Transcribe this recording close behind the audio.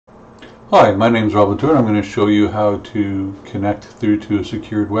Hi, my name is Rob and I'm going to show you how to connect through to a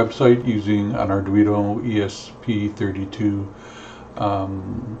secured website using an Arduino ESP32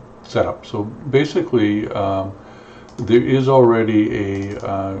 setup. So basically, there is already a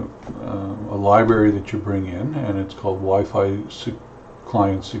library that you bring in, and it's called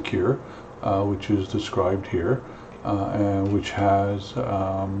WiFiClientSecure, which is described here, and which has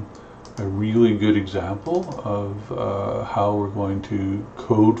a really good example of how we're going to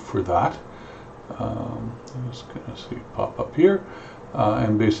code for that. I'm just going to see pop up here,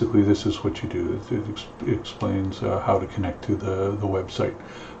 and basically this is what you do. It explains how to connect to the website.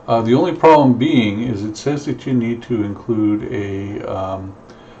 The only problem being is it says that you need to include a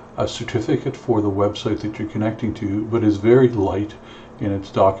certificate for the website that you're connecting to, but is very light in its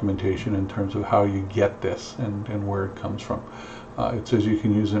documentation in terms of how you get this and where it comes from. It says you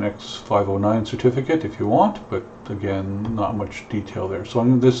can use an X509 certificate if you want, but again, not much detail there. So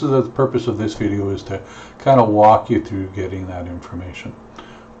this is the purpose of this video, is to kind of walk you through getting that information.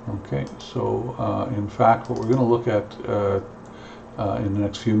 Okay, so in fact, what we're going to look at in the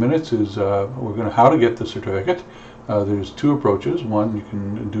next few minutes is how to get the certificate. There's two approaches. One, you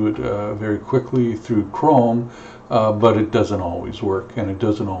can do it very quickly through Chrome, but it doesn't always work, and it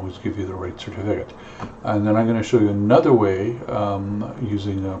doesn't always give you the right certificate. And then I'm going to show you another way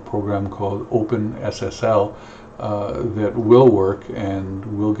using a program called openSSL that will work and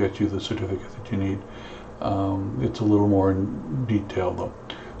will get you the certificate that you need. It's a little more in detail though.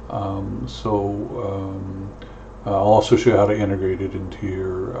 I'll also show you how to integrate it into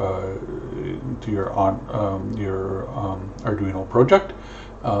your Arduino project.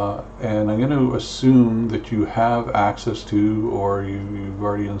 And I'm going to assume that you have access to, or you've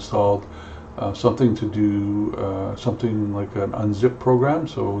already installed something to do something like an unzip program.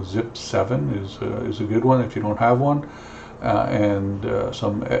 So zip 7 is a good one if you don't have one, and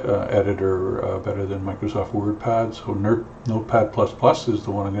some editor better than Microsoft WordPad. So Notepad++ is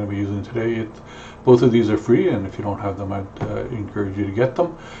the one I'm going to be using today. Both of these are free, and if you don't have them, I'd encourage you to get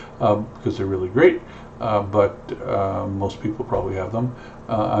them because they're really great. But most people probably have them.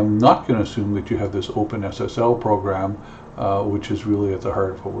 I'm not going to assume that you have this openSSL program, which is really at the heart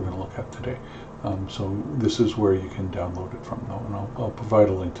of what we're going to look at today. So this is where you can download it from, though, and I'll provide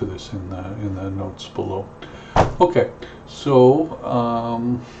a link to this in the notes below. Okay, so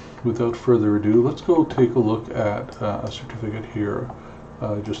without further ado, let's go take a look at a certificate here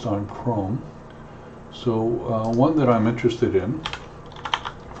just on Chrome. So one that I'm interested in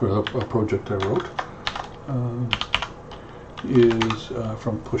for a project I wrote is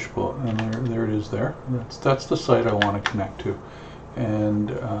from Pushbullet, and there it is there. That's the site I want to connect to. And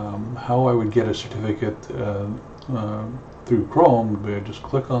how I would get a certificate through Chrome would be I just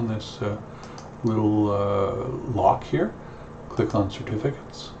click on this little lock here, click on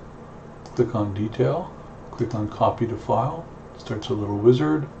certificates, click on detail, click on copy to file. It starts a little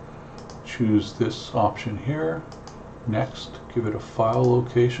wizard. Choose this option here. Next, give it a file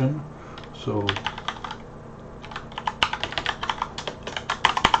location. So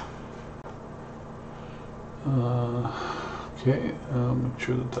okay, make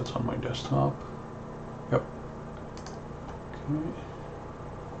sure that that's on my desktop. Yep. Okay.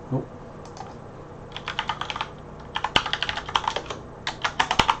 Nope.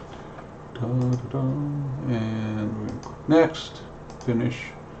 And we're going to click next.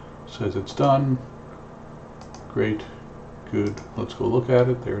 Finish. Says it's done. Great. Good. Let's go look at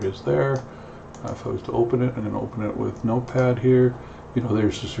it. There it is there. If I was to open it, I'm going to open it with Notepad here. You know,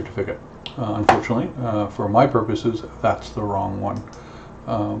 there's the certificate. Unfortunately, for my purposes, that's the wrong one.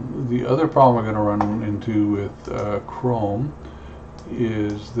 The other problem we're going to run into with Chrome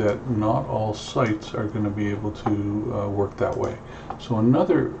is that not all sites are going to be able to work that way. So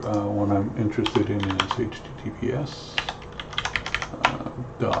another one I'm interested in is https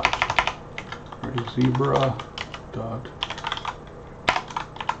zebra dot.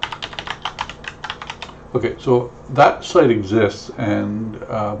 Okay, so that site exists, and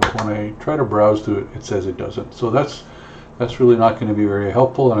but when I try to browse to it, it says it doesn't. So that's really not going to be very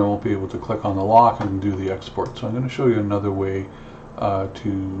helpful, and I won't be able to click on the lock and do the export. So I'm going to show you another way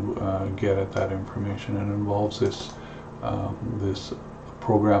to get at that information, and it involves this this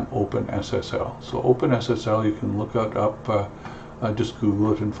program openSSL. So openSSL, you can look it up. Just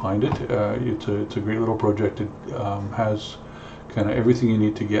Google it and find it. It's a great little project. It has kind of everything you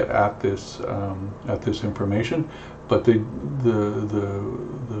need to get at this information. But the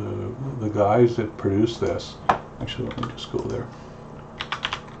guys that produce this, actually, let me just go there.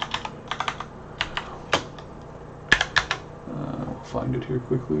 I'll find it here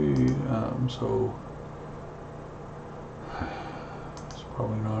quickly. So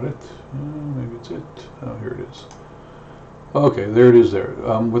probably not it. Maybe it's it. Oh, here it is. Okay, there it is there.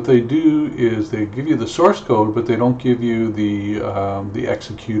 What they do is they give you the source code, but they don't give you the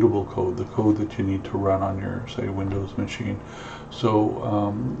executable code, the code that you need to run on your, say, Windows machine.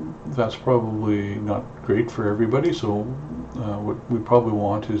 So that's probably not great for everybody. So what we probably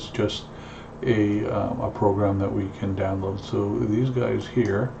want is just a program that we can download. So these guys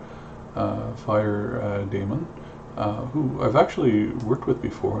here, Fire Daemon, who I've actually worked with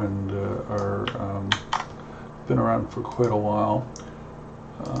before and are been around for quite a while,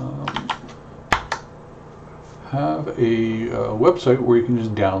 have a website where you can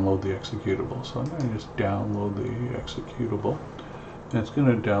just download the executable. So I'm going to just download the executable, and it's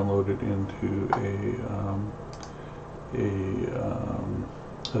going to download it into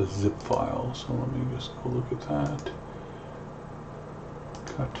a zip file. So let me just go look at that.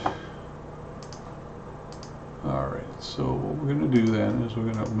 Cut. Alright, so what we're going to do then is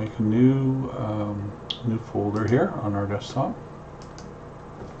we're going to make a new folder here on our desktop.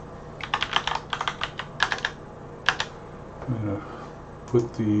 I'm going to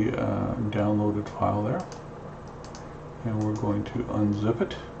put the downloaded file there, and we're going to unzip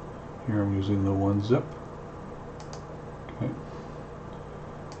it. Here I'm using the 1-zip. Okay.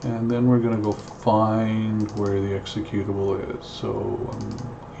 And then we're going to go find where the executable is. So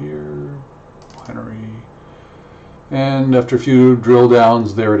here, binary. And after a few drill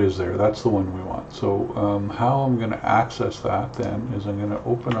downs, there it is there. That's the one we want. So how I'm going to access that then is I'm going to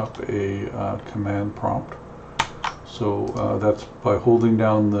open up a command prompt. So that's by holding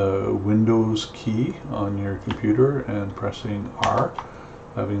down the Windows key on your computer and pressing R,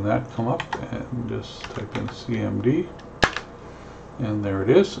 having that come up, and just type in CMD. And there it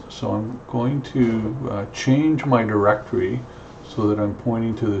is. So I'm going to change my directory so that I'm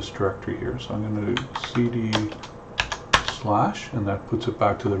pointing to this directory here. So I'm going to do CD/, and that puts it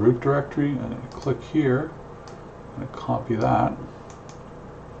back to the root directory. I'm going to click here, I'm going to copy that,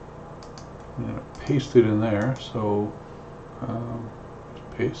 I'm going to paste it in there. So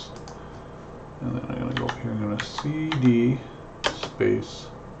paste, and then I'm going to go here, I'm going to CD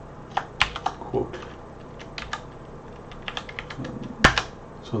space quote.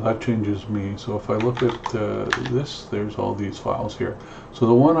 So that changes me. So if I look at this, there's all these files here. So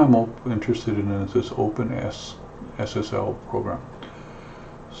the one I'm interested in is this openSSL program.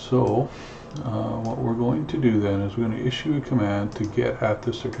 So what we're going to do then is we're going to issue a command to get at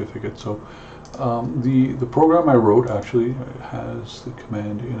the certificate. So the program I wrote actually has the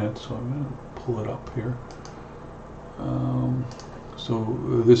command in it. So I'm going to pull it up here. So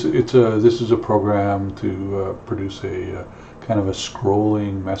this is a program to produce a kind of a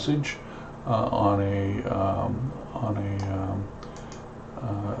scrolling message on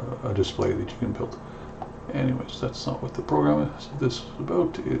a display that you can build. Anyways, that's not what the program is. This is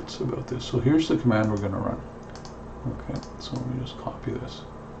about. It's about this. So here's the command we're going to run. Okay, so let me just copy this.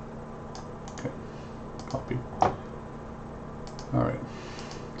 Okay, copy. All right.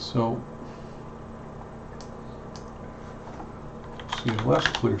 So CLS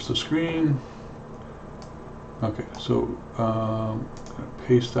clears the screen. Okay, so I'm going to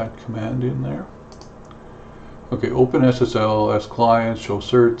paste that command in there. Okay, openSSL, S-clients,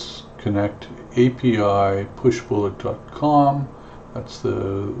 showcerts, connect API, pushbullet.com. That's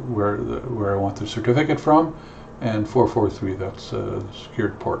where I want the certificate from, and 443. That's the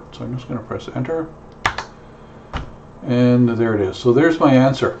secured port. So I'm just going to press enter, and there it is. So there's my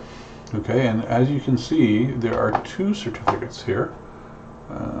answer. Okay, and as you can see, there are two certificates here.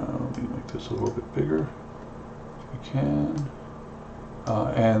 Let me make this a little bit bigger. Can,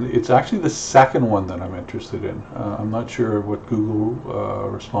 and it's actually the second one that I'm interested in. I'm not sure what Google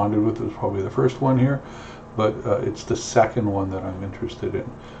responded with. It was probably the first one here, but it's the second one that I'm interested in.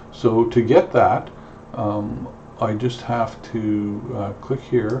 So to get that, I just have to click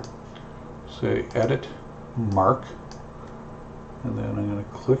here, say edit, mark, and then I'm going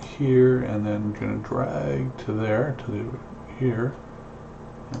to click here, and then I'm going to drag to there, to here,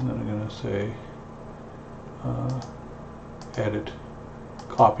 and then I'm going to say edit,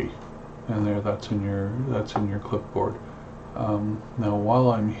 copy, and there, that's in your clipboard. Now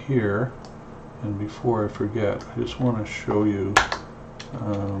while I'm here, and before I forget, I just want to show you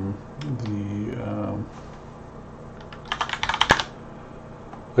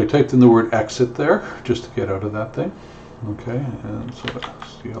I typed in the word exit there just to get out of that thing. Okay, and so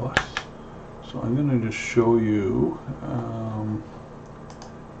CLS. So I'm going to just show you.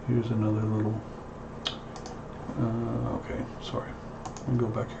 Here's another little. Okay, sorry. Let me go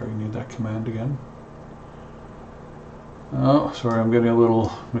back here. I need that command again. Oh, sorry, I'm getting a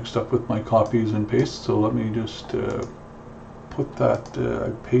little mixed up with my copies and pastes. So let me just put that, I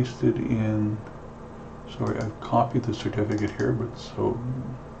pasted in, sorry, I've copied the certificate here, but so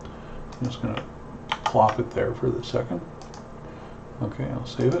I'm just going to plop it there for the second. Okay, I'll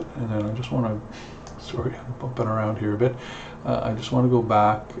save it, and then I just want to, sorry, I'm bumping around here a bit. I just want to go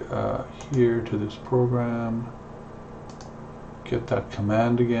back here to this program, get that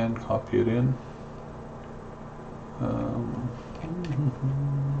command again, copy it in.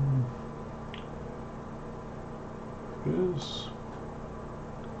 Is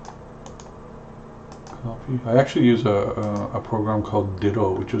copy. I actually use a program called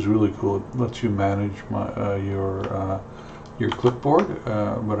Ditto, which is really cool. It lets you manage your clipboard,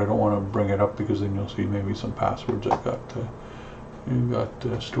 but I don't want to bring it up because then you'll see maybe some passwords I've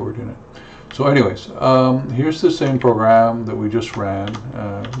got stored in it. So anyways, here's the same program that we just ran,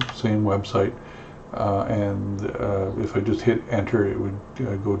 same website, and if I just hit enter, it would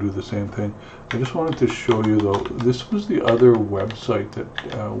go do the same thing. I just wanted to show you though, this was the other website that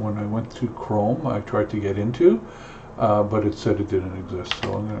when I went to Chrome I tried to get into, but it said it didn't exist,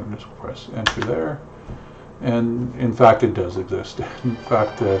 so I'm going to just press enter there, and in fact it does exist. In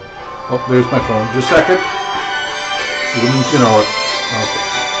fact, oh, there's my phone, just a second, wouldn't you know it.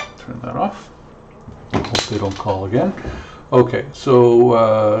 Okay, turn that off, hope they don't call again. Okay,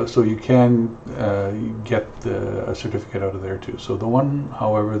 so so you can get a certificate out of there too. So the one,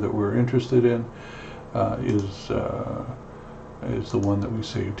 however, that we're interested in is the one that we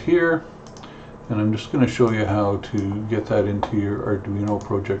saved here, and I'm just going to show you how to get that into your Arduino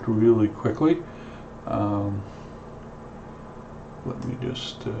project really quickly. Let me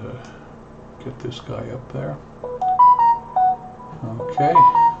just get this guy up there. Okay.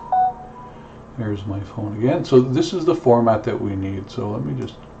 There's my phone again. So this is the format that we need. So let me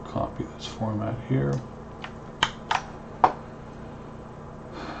just copy this format here.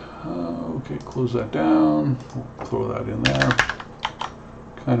 Okay, close that down. We'll throw that in there.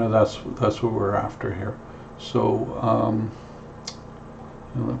 Kind of that's what we're after here. So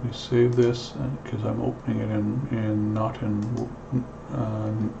and let me save this because I'm opening it in not in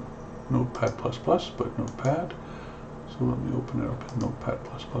Notepad++, but Notepad. So let me open it up in Notepad++.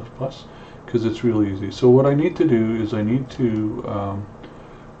 Because it's really easy. So what I need to do is I need to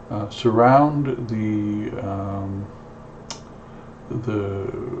surround the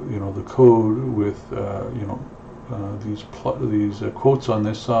code with these quotes on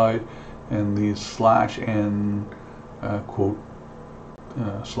this side and these /n quote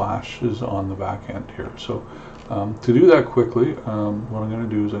slashes on the back end here. So to do that quickly, what I'm going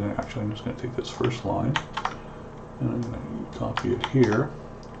to do is I'm just going to take this first line and I'm going to copy it here.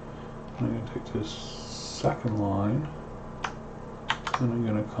 I'm going to take this second line and I'm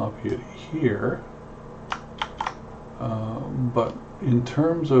going to copy it here. But in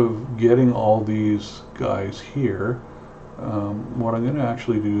terms of getting all these guys here, what I'm going to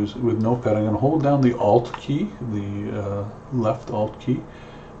actually do is with Notepad, I'm going to hold down the Alt key, the left Alt key,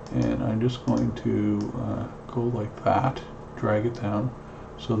 and I'm just going to go like that, drag it down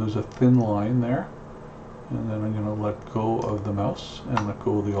so there's a thin line there. And then I'm going to let go of the mouse and let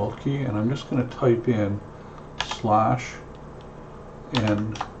go of the Alt key, and I'm just going to type in /n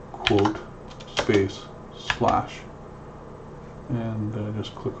quote space slash, and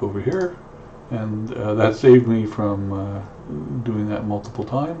just click over here, and that saved me from doing that multiple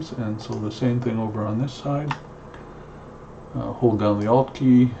times. And so the same thing over on this side. Hold down the Alt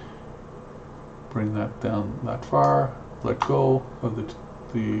key, bring that down that far, let go of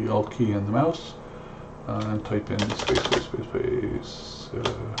the Alt key and the mouse. And type in space,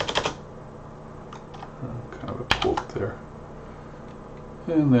 kind of a quote there,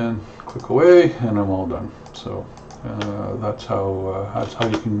 and then click away, and I'm all done. So that's how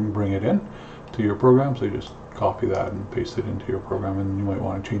you can bring it in to your program. So you just copy that and paste it into your program, and you might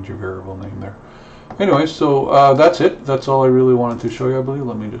want to change your variable name there. Anyway, so that's it. That's all I really wanted to show you, I believe.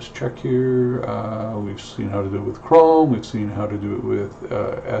 Let me just check here. We've seen how to do it with Chrome. We've seen how to do it with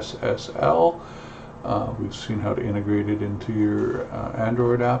SSL. We've seen how to integrate it into your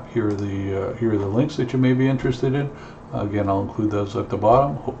Android app. Here are the links that you may be interested in. Again, I'll include those at the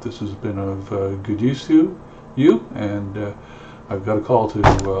bottom. Hope this has been of good use to you. And I've got a call to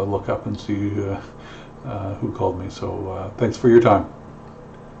look up and see who called me. So thanks for your time.